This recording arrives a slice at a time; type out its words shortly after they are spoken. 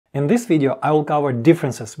In this video, I will cover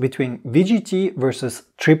differences between VGT versus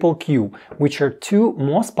QQQ, which are two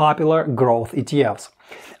most popular growth ETFs.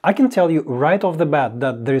 I can tell you right off the bat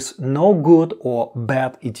that there is no good or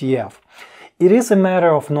bad ETF. It is a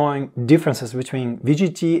matter of knowing differences between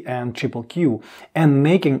VGT and QQQ and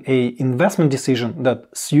making an investment decision that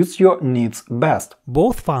suits your needs best.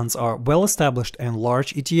 Both funds are well-established and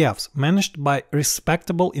large ETFs managed by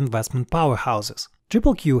respectable investment powerhouses.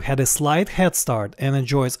 QQQ had a slight head start and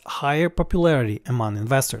enjoys higher popularity among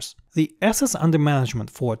investors. The assets under management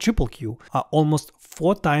for QQQ are almost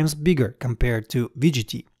 4 times bigger compared to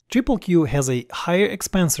VGT. QQQ has a higher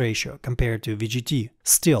expense ratio compared to VGT.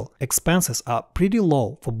 Still, expenses are pretty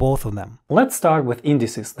low for both of them. Let's start with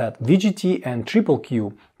indices that VGT and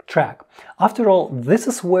QQQ track. After all, this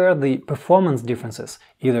is where the performance differences,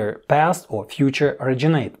 either past or future,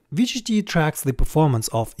 originate. VGT tracks the performance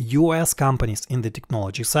of US companies in the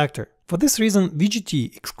technology sector. For this reason,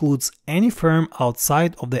 VGT excludes any firm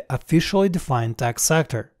outside of the officially defined tech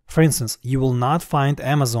sector. For instance, you will not find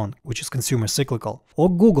Amazon, which is consumer cyclical, or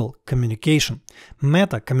Google, communication,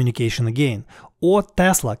 Meta, communication again, or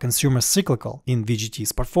Tesla, consumer cyclical in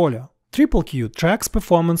VGT's portfolio. QQQ tracks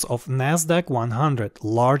performance of Nasdaq 100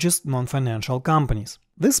 largest non-financial companies.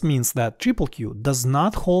 This means that QQQ does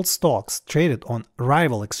not hold stocks traded on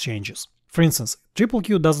rival exchanges. For instance,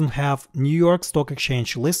 QQQ doesn't have New York Stock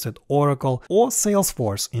Exchange listed Oracle or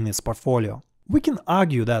Salesforce in its portfolio. We can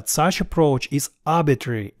argue that such approach is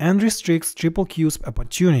arbitrary and restricts QQQ's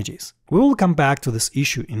opportunities. We will come back to this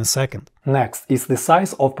issue in a second. Next is the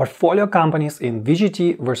size of portfolio companies in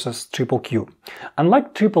VGT versus QQQ.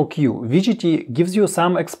 Unlike QQQ, VGT gives you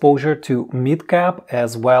some exposure to mid-cap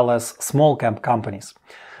as well as small-cap companies.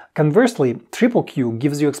 Conversely, QQQ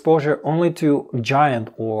gives you exposure only to giant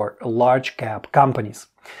or large-cap companies.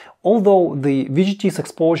 Although the VGT's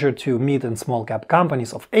exposure to mid and small cap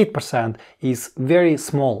companies of 8% is very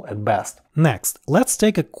small at best. Next, let's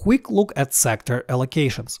take a quick look at sector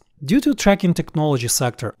allocations. Due to tracking technology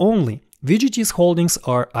sector only, VGT's holdings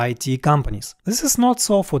are IT companies. This is not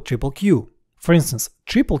so for QQQ. For instance,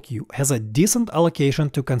 QQQ has a decent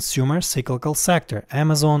allocation to consumer cyclical sector,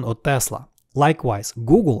 Amazon or Tesla. Likewise,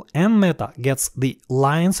 Google and Meta gets the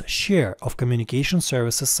lion's share of communication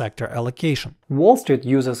services sector allocation. Wall Street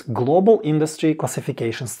uses Global Industry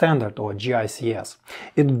Classification Standard or GICS.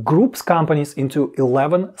 It groups companies into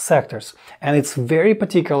 11 sectors, and it's very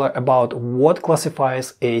particular about what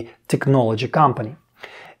classifies a technology company.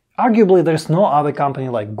 Arguably, there's no other company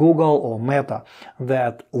like Google or Meta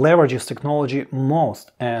that leverages technology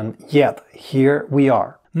most, and yet here we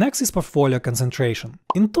are. Next is portfolio concentration.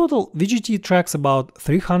 In total, VGT tracks about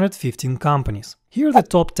 315 companies. Here are the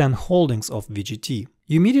top 10 holdings of VGT.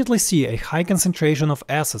 You immediately see a high concentration of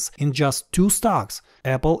assets in just 2 stocks,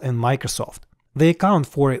 Apple and Microsoft. They account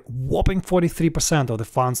for a whopping 43% of the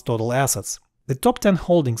fund's total assets. The top 10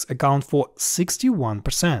 holdings account for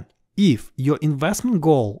 61%. If your investment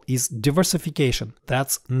goal is diversification,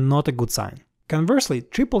 that's not a good sign. Conversely,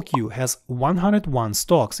 QQQ has 101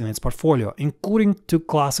 stocks in its portfolio, including 2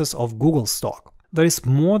 classes of Google stock. That is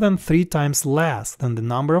more than 3 times less than the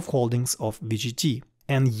number of holdings of VGT.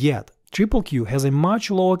 And yet, QQQ has a much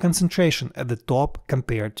lower concentration at the top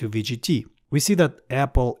compared to VGT. We see that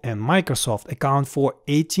Apple and Microsoft account for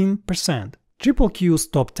 18%. QQQ's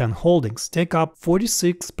top 10 holdings take up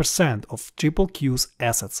 46% of QQQ's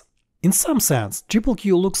assets. In some sense,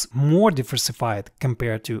 QQQ looks more diversified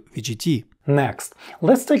compared to VGT. Next,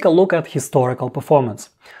 let's take a look at historical performance.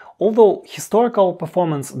 Although historical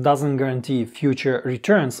performance doesn't guarantee future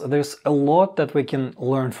returns, there's a lot that we can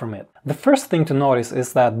learn from it. The first thing to notice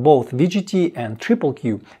is that both VGT and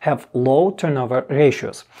QQQ have low turnover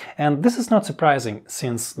ratios. And this is not surprising,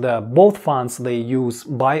 since both funds they use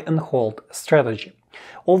buy and hold strategy.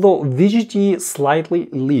 Although VGT slightly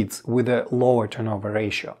leads with a lower turnover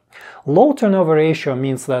ratio. Low turnover ratio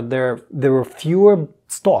means that there were fewer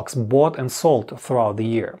stocks bought and sold throughout the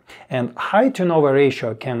year, and high turnover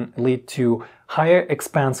ratio can lead to higher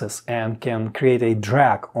expenses and can create a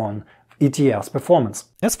drag on ETF's performance.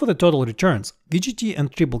 As for the total returns, VGT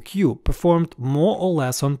and QQQ performed more or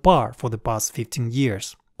less on par for the past 15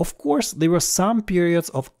 years. Of course, there were some periods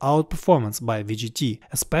of outperformance by VGT,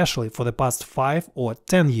 especially for the past 5 or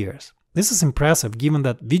 10 years. This is impressive given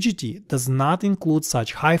that VGT does not include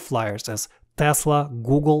such high flyers as Tesla,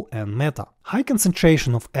 Google and Meta. High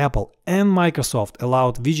concentration of Apple and Microsoft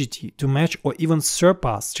allowed VGT to match or even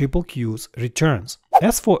surpass QQQ's returns.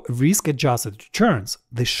 As for risk-adjusted returns,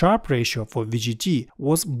 the Sharpe ratio for VGT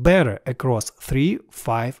was better across 3,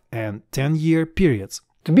 5 and 10-year periods.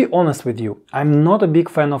 To be honest with you, I'm not a big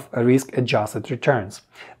fan of risk-adjusted returns.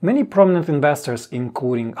 Many prominent investors,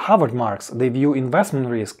 including Harvard marks, they view investment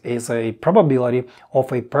risk as a probability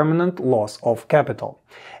of a permanent loss of capital.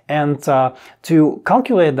 And to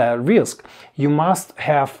calculate that risk, you must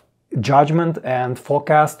have judgment and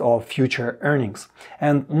forecast of future earnings.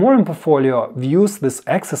 And Modern Portfolio views this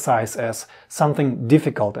exercise as something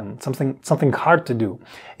difficult and something hard to do.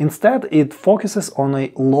 Instead, it focuses on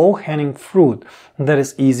a low-hanging fruit that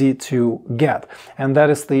is easy to get, and that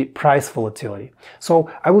is the price volatility. So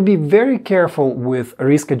I would be very careful with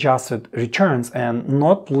risk-adjusted returns and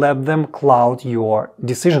not let them cloud your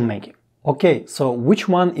decision-making. Okay, so which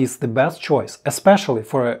one is the best choice, especially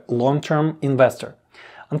for a long-term investor?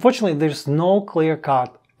 Unfortunately, there's no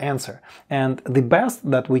clear-cut answer, and the best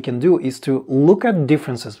that we can do is to look at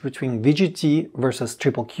differences between VGT versus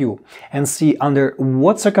QQQ and see under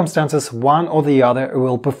what circumstances one or the other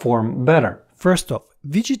will perform better. First off,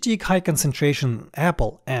 VGT high concentration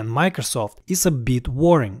Apple and Microsoft is a bit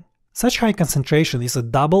worrying. Such high concentration is a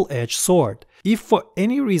double-edged sword. If for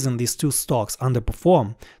any reason these two stocks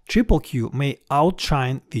underperform, QQQ may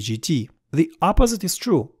outshine VGT. The opposite is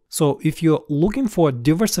true. So if you're looking for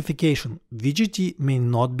diversification, VGT may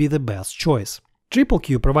not be the best choice.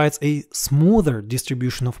 QQQ provides a smoother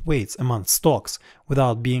distribution of weights among stocks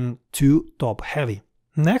without being too top-heavy.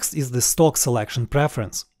 Next is the stock selection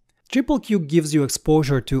preference. QQQ gives you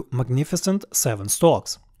exposure to magnificent 7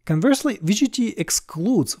 stocks. Conversely, VGT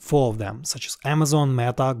excludes 4 of them, such as Amazon,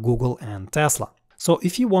 Meta, Google, and Tesla. So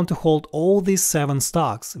if you want to hold all these 7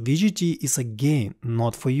 stocks, VGT is again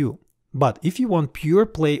not for you. But if you want pure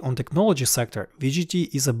play on technology sector,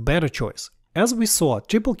 VGT is a better choice. As we saw,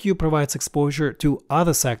 QQQ provides exposure to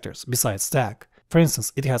other sectors besides tech. For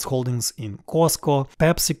instance, it has holdings in Costco,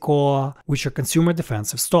 PepsiCo, which are consumer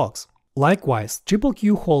defensive stocks. Likewise,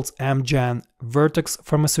 QQQ holds Amgen, Vertex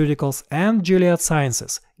Pharmaceuticals, and Gilead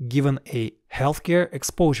Sciences, given a healthcare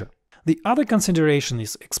exposure. The other consideration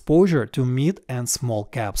is exposure to mid and small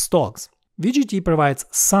cap stocks. VGT provides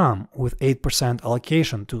some with 8%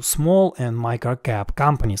 allocation to small and micro-cap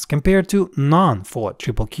companies compared to none for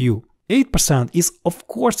QQQ. 8% is of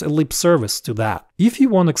course a lip service to that. If you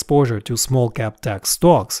want exposure to small-cap tech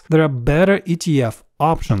stocks, there are better ETF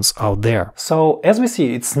options out there. So as we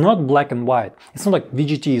see, it's not black and white. It's not like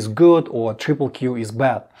VGT is good or QQQ is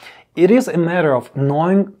bad. It is a matter of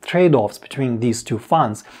knowing trade-offs between these two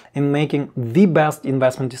funds and making the best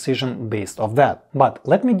investment decision based off that. But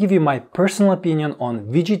let me give you my personal opinion on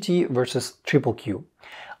VGT versus QQQ.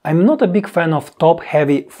 I'm not a big fan of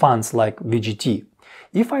top-heavy funds like VGT.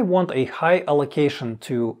 If I want a high allocation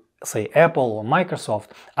to, say, Apple or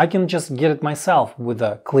Microsoft, I can just get it myself with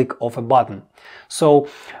a click of a button. So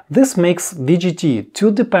this makes VGT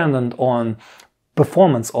too dependent on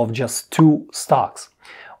performance of just 2 stocks.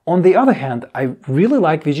 On the other hand, I really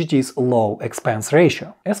like VGT's low expense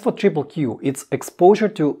ratio. As for QQQ, its exposure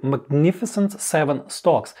to magnificent 7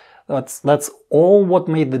 stocks, that's all what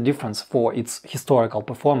made the difference for its historical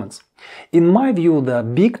performance. In my view, the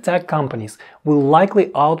big tech companies will likely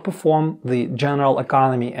outperform the general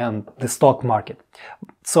economy and the stock market.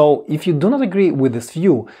 So if you do not agree with this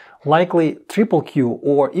view, likely QQQ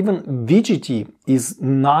or even VGT is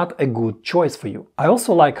not a good choice for you. I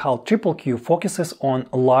also like how QQQ focuses on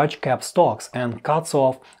large cap stocks and cuts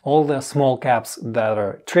off all the small caps that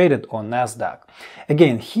are traded on Nasdaq.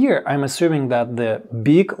 Again, here I'm assuming that the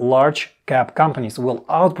big large cap companies will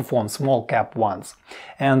outperform small cap ones.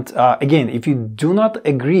 And again, if you do not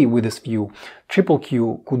agree with this view,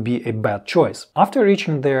 QQQ could be a bad choice. After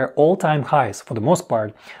reaching their all-time highs for the most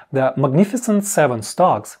part, the Magnificent 7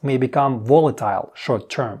 stocks may become volatile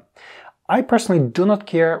short-term. I personally do not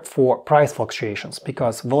care for price fluctuations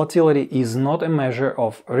because volatility is not a measure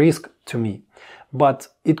of risk to me, but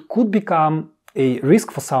it could become a risk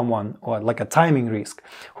for someone, or like a timing risk,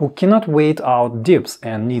 who cannot wait out dips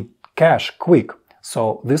and need cash quick.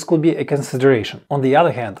 So this could be a consideration. On the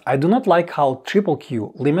other hand, I do not like how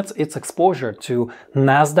QQQ limits its exposure to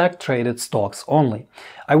Nasdaq traded stocks only.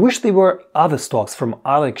 I wish there were other stocks from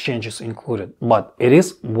other exchanges included, but it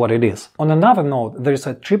is what it is. On another note, there is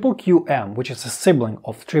a QQQM, which is a sibling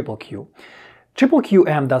of QQQ.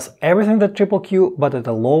 QQQM does everything that QQQ, but at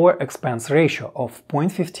a lower expense ratio of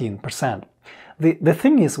 0.15%. The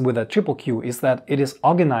thing is with a QQQ is that it is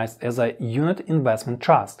organized as a unit investment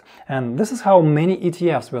trust, and this is how many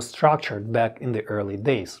ETFs were structured back in the early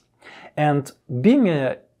days. And being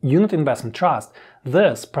a unit investment trust,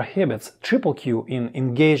 This prohibits QQQ in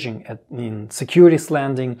engaging in securities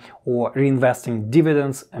lending or reinvesting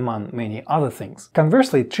dividends, among many other things.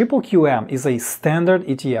 Conversely, QQQM is a standard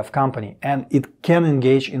ETF company, and it can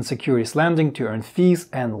engage in securities lending to earn fees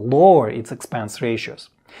and lower its expense ratios.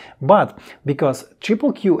 But because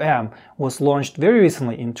QQQM was launched very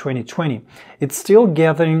recently in 2020, it's still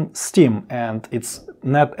gathering steam and its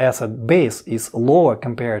net asset base is lower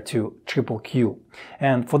compared to QQQ.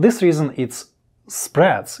 And for this reason, its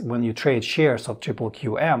spreads when you trade shares of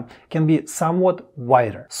QQQM can be somewhat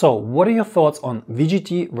wider. So what are your thoughts on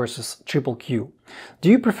VGT versus QQQ? Do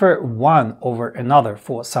you prefer one over another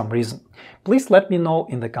for some reason? Please let me know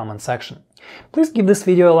in the comment section. Please give this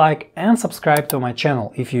video a like and subscribe to my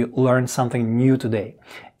channel if you learned something new today.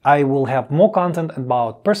 I will have more content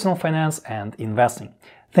about personal finance and investing.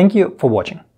 Thank you for watching.